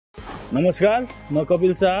नमस्कार, म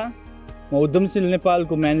कपिल शाह, म उद्धमशील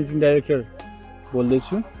नेपालको म्यानेजिङ डाइरेक्टर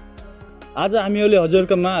बोल्दैछु। आज हामीहरूले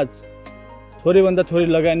हजुरका माझ थोरैभन्दा थोरै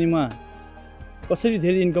लगानीमा कसरी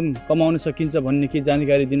धेरै इन्कम कमाउन सकिन्छ भन्ने के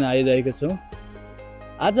जानकारी दिन आइरहेका छौँ।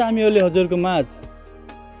 आज हामीहरूले हजुरको माझ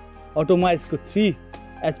अटोमाइजको 3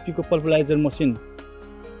 HP को पल्पराइजर मसिन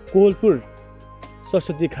कोहलपुर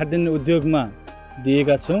सरस्वती खाद्यान्न उद्योगमा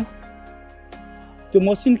दिएका छौँ। त्यो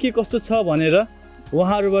मसिन के कस्तो छ भनेर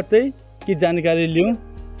उहाँहरूबाटै के जानकारी लियौँ।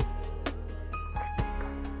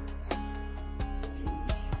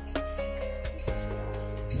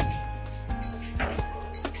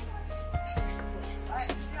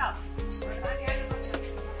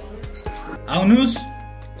 आउनुस्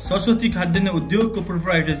सरस्वती खाद्यान्न उद्योगको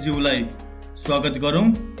प्रोप्राइटर ज्यूलाई स्वागत गरौँ।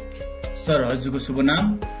 सर, हजुरको शुभ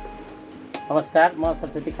नाम? नमस्कार, म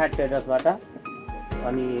सरस्वती खाद्य ट्रेडर्सबाट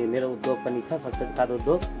अनि मेरो उद्योग पनि छ सरस्वती खाद्य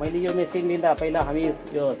उद्योग। मैले यो मेसिन लिँदा पहिला हामी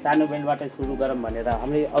यो सानो बेलबाट सुरु गरौँ भनेर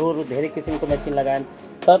हामीले अरू धेरै किसिमको मेसिन लगायौँ।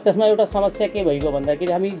 तर त्यसमा एउटा समस्या के भइगयो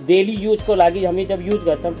भन्दाखेरि हामी डेली युजको लागि हामी जब युज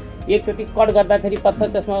गर्छौँ एकचोटि कट गर्दाखेरि पत्थर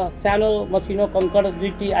त्यसमा सानो मसिनो कङ्कड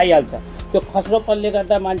गिटी आइहाल्छ। त्यो खस्रोपनले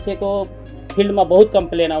गर्दा मान्छेको फिल्डमा बहुत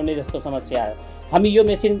कम्प्लेन आउने जस्तो समस्या आयो। हामी यो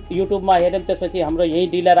मेसिन युट्युबमा हेऱ्यौँ, त्यसपछि हाम्रो यही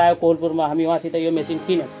डिलर आयो कोहलपुरमा। हामी उहाँसित यो मेसिन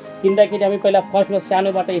किन्दाखेरि हामी पहिला फर्स्टमा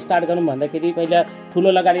सानोबाट स्टार्ट गरौँ भन्दाखेरि पहिला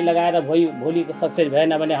ठुलो लगानी लगाएर भोलि सक्सेस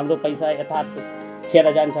भएन भने हाम्रो पैसा यथार्थ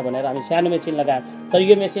खेर जान्छ भनेर हामी सानो मेसिन लगायौँ। तर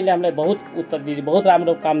यो मेसिनले हामीलाई बहुत उत्तर दियो, बहुत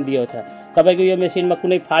राम्रो काम दिएको छ। तपाईँको यो मेसिनमा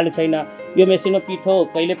कुनै फाल्ट छैन। यो मेसिनमा पिठो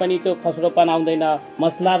कहिले पनि त्यो खस्रोपन आउँदैन।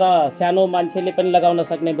 मसला र सानो मान्छेले पनि लगाउन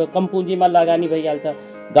सक्ने भयो, कम पुँजीमा लगानी भइहाल्छ,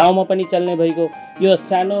 गाउँमा पनि चल्ने भइगयो। यो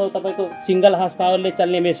सानो तपाईँको सिङ्गल हार्स पावरले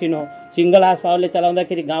चल्ने मेसिन हो। सिङ्गल हार्स पावरले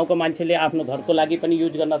चलाउँदाखेरि गाउँको मान्छेले आफ्नो घरको लागि पनि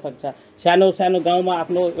युज गर्न सक्छ। सानो सानो गाउँमा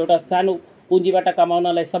आफ्नो एउटा सानो पुँजीबाट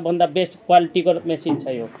कमाउनलाई सबभन्दा बेस्ट क्वालिटीको मेसिन छ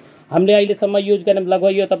यो। हामीले अहिलेसम्म युज गर्ने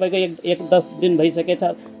लगभग यो तपाईँको एक 10 दिन भइसकेछ,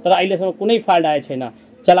 तर अहिलेसम्म कुनै फाल्ट आएको छैन।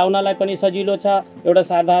 चलाउनलाई पनि सजिलो छ, एउटा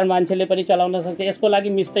साधारण मान्छेले पनि चलाउन सक्छ। यसको लागि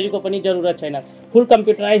मिस्त्रीको पनि जरुरत छैन। फुल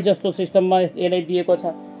कम्प्युटराइज जस्तो सिस्टममा यसलाई दिएको छ।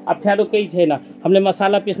 अप्ठ्यारो केही छैन। हामीले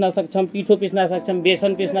मसाला पिस्न सक्छौँ, पिठो पिस्न सक्छौँ,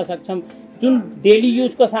 बेसन पिस्न सक्छौँ। जुन डेली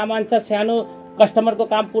युजको सामान छ, सानो कस्टमरको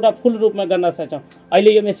काम पुरा फुल रूपमा गर्न सक्छौँ।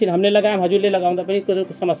 अहिले यो मेसिन हामीले लगायौँ, हजुरले लगाउँदा पनि कुनै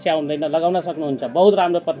समस्या हुँदैन, लगाउन सक्नुहुन्छ। बहुत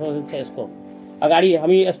राम्रो पर्फर्मेन्स छ यसको। अगाडि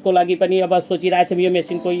हामी यसको लागि पनि अब सोचिरहेछौँ यो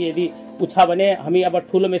मेसिन कोही यदि उछ भने हामी अब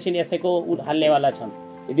ठुलो मेसिन यसैको हाल्नेवाला छौँ।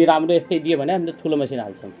 यदि राम्रो यस्तै दियो भने हामीले ठुलो मेसिन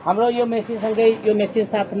हाल्छौँ। हाम्रो यो मेसिनसँगै यो मेसिन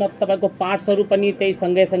साथमा तपाईँको पार्ट्सहरू पनि त्यही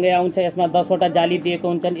सँगै आउँछ। यसमा 10वटा जाली दिएको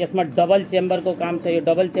हुन्छन्। यसमा डबल चेम्बरको काम छ। यो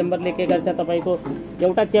डबल चेम्बरले के गर्छ, तपाईँको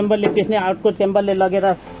एउटा चेम्बरले पिस्ने, अर्को चेम्बरले लगेर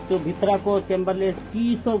त्यो भित्रको चेम्बरले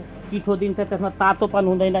चिसो पिठो दिन्छ। त्यसमा तातोपन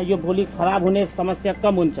हुँदैन। यो भोलि खराब हुने समस्या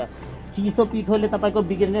कम हुन्छ। चिसो पिठोले तपाईँको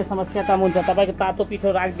बिग्रिने समस्या कम हुन्छ। तपाईँको तातो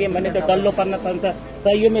पिठो राखिदियो भने त्यो डल्लो पर्न सक्छ।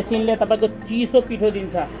 र यो मेसिनले तपाईँको चिसो पिठो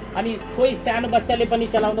दिन्छ। अनि कोही सानो बच्चाले पनि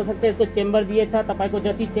चलाउन सक्छ। यसको चेम्बर दिएछ। तपाईँको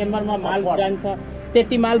जति चेम्बरमा माल जान्छ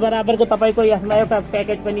त्यति माल बराबरको तपाईँको यसमा एउटा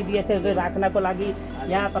प्याकेज पनि दिएछ राख्नको लागि।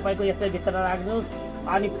 यहाँ तपाईँको यसलाई भित्र राख्नुहोस्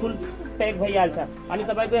अनि फुल प्याक भइहाल्छ। अनि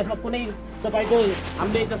तपाईँको यसमा कुनै तपाईँको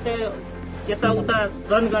हामीले जस्तै यताउता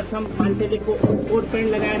रन गर्छौँ, मान्छेले कोट पेन्ट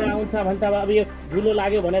लगाएर आउँछ भन्छ अब यो धुलो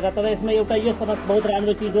लाग्यो भनेर। तर यसमा एउटा यो समस्या बहुत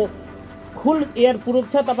राम्रो चिज हो, फुल एयर प्रुफ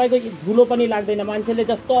छ। तपाईँको धुलो पनि लाग्दैन। मान्छेले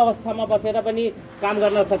जस्तो अवस्थामा बसेर पनि काम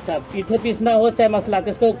गर्न सक्छ। पिठो पिस्न होस् चाहे मसला,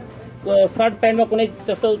 त्यसको सर्ट प्यान्टमा कुनै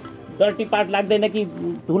त्यस्तो डर्टी पार्ट लाग्दैन कि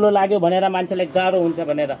धुलो लाग्यो भनेर मान्छेलाई गाह्रो हुन्छ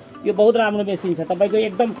भनेर। यो बहुत राम्रो मेसिन छ। तपाईँको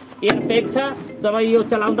एकदम एयर प्याक छ। तपाईँ यो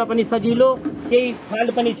चलाउँदा पनि सजिलो, केही फाल्ट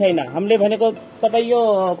पनि छैन। हामीले भनेको तपाईँ यो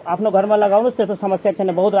आफ्नो घरमा लगाउनुहोस्, त्यस्तो समस्या छैन।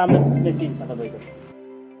 बहुत राम्रो मेसिन छ तपाईँको।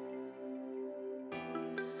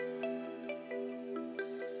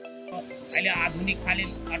 अहिले आधुनिक खाले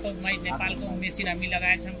अटोमाइज नेपालको मेसिन हामी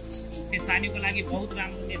लगाएछौँ। पेसानीको लागि बहुत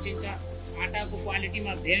राम्रो मेसिन छ। आटाको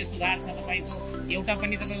क्वालिटीमा धेरै सुधार छ। तपाईँको एउटा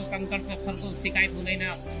पनि तपाईँको कङ्कड पत्थरको शिकायत हुँदैन।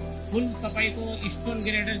 फुल तपाईँको स्टोन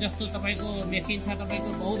ग्रेडर जस्तो तपाईँको मेसिन छ। तपाईँको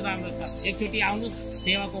बहुत राम्रो छ। एकचोटि आउनुहोस्,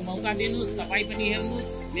 सेवाको मौका दिनुहोस्, तपाईँ पनि हेर्नुहोस्।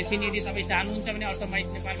 मेसिन यदि तपाईँ चाहनुहुन्छ भने अटोमाइज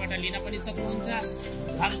नेपालबाट लिन पनि सक्नुहुन्छ।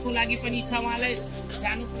 घरको लागि पनि छ, उहाँलाई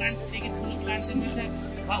सानो प्लान्टदेखि ठुलो प्लान्टसम्म छ।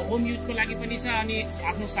 होम युजको लागि पनि छ अनि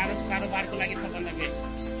आफ्नो कारोबारको लागि सबभन्दा बेस्ट।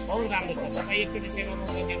 बहुत राम्रो छ। तपाईँ एकचोटि सेवा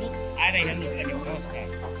मौका दिनुहोस्, आएर हेर्नुहोस्। नमस्कार।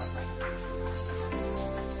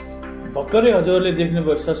 भर्खरै हजुरले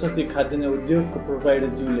देख्नुभयो सरस्वती खाद्यान्न उद्योगको प्रोप्राइटर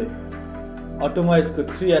ज्यूले अटोमाइजको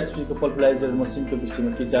 3 HP को पल्पराइजर मसिनको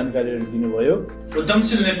विषयमा के जानकारीहरू दिनुभयो।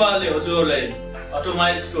 उद्धमशील नेपालले हजुरलाई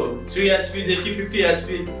अटोमाइजको 3 HP देखि 50 HP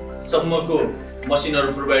सम्मको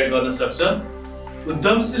मसिनहरू प्रोभाइड गर्न सक्छ।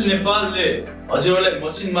 उद्धमशील नेपालले हजुरलाई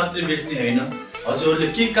मसिन मात्रै बेच्ने हैन, हजुरले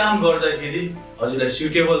के काम गर्दाखेरि हजुरलाई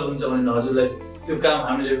सुटेबल हुन्छ भनेर हजुरलाई त्यो काम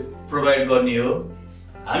हामीले प्रोभाइड गर्ने हो।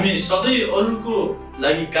 हामी सधैँ अरूको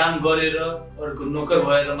लागि काम गरेर अरूको नोकर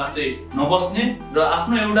भएर मात्रै नबस्ने र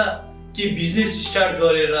आफ्नो एउटा के बिजनेस स्टार्ट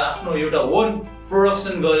गरेर आफ्नो एउटा ओन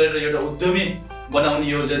प्रोडक्सन गरेर एउटा उद्यमी बनाउने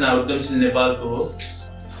योजना उद्यमशील नेपालको हो।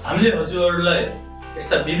 हामीले हजुरहरूलाई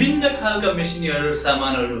यस्ता विभिन्न खालका मेसिनहरू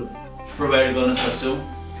सामानहरू प्रोभाइड गर्न सक्छौँ।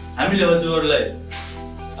 हामीले हजुरहरूलाई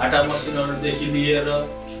आटा मसिनहरूदेखि लिएर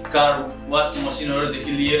कार वास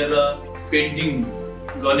मसिनहरूदेखि लिएर पेन्टिङ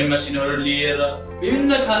गर्ने मसिनहरू लिएर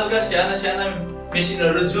विभिन्न खालका साना साना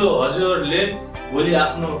मेसिनहरू जो हजुरहरूले भोलि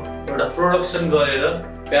आफ्नो एउटा प्रोडक्सन गरेर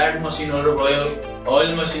प्याड मसिनहरू भयो,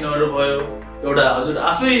 ओइल मसिनहरू भयो, एउटा हजुर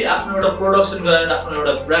आफै आफ्नो एउटा प्रोडक्सन गराएर आफ्नो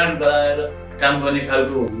एउटा ब्रान्ड गराएर काम गर्ने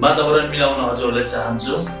खालको वातावरण मिलाउन हजुरहरूले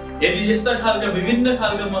चाहन्छु। यदि यस्ता खालका विभिन्न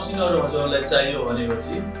खालका मसिनहरू हजुरहरूलाई चाहियो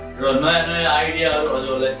भनेपछि र नयाँ नयाँ आइडियाहरू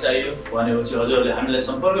हजुरहरूलाई चाहियो भनेपछि हजुरहरूले हामीलाई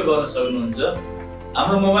सम्पर्क गर्न सक्नुहुन्छ।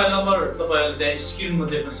 हाम्रो मोबाइल नम्बर तपाईँहरूले त्यहाँ स्क्रिनमा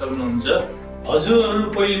देख्न सक्नुहुन्छ। हजुरहरू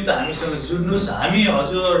पहिले त हामीसँग जुड्नुहोस्। हामी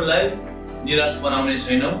हजुरहरूलाई निराश बनाउने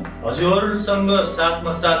छैनौँ। हजुरहरूसँग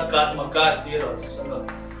साथमा साथ काँधमा काँध दिएर हजुरसँग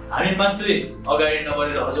हामी मात्रै अगाडि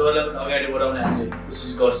नबढेर हजुरहरूलाई पनि अगाडि बढाउने हामीले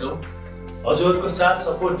कोसिस गर्छौँ। हजुरहरूको साथ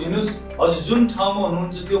सपोर्ट दिनुहोस्। हजुर जुन ठाउँमा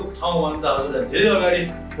हुनुहुन्छ त्यो ठाउँभन्दा हजुरलाई धेरै अगाडि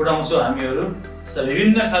बढाउँछौँ हामीहरू। यस्ता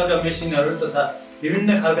विभिन्न खालका मेसिनहरू तथा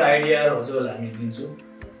विभिन्न खालका आइडियाहरू हजुरहरूलाई हामी दिन्छौँ।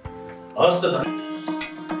 हस् त धन्यवाद।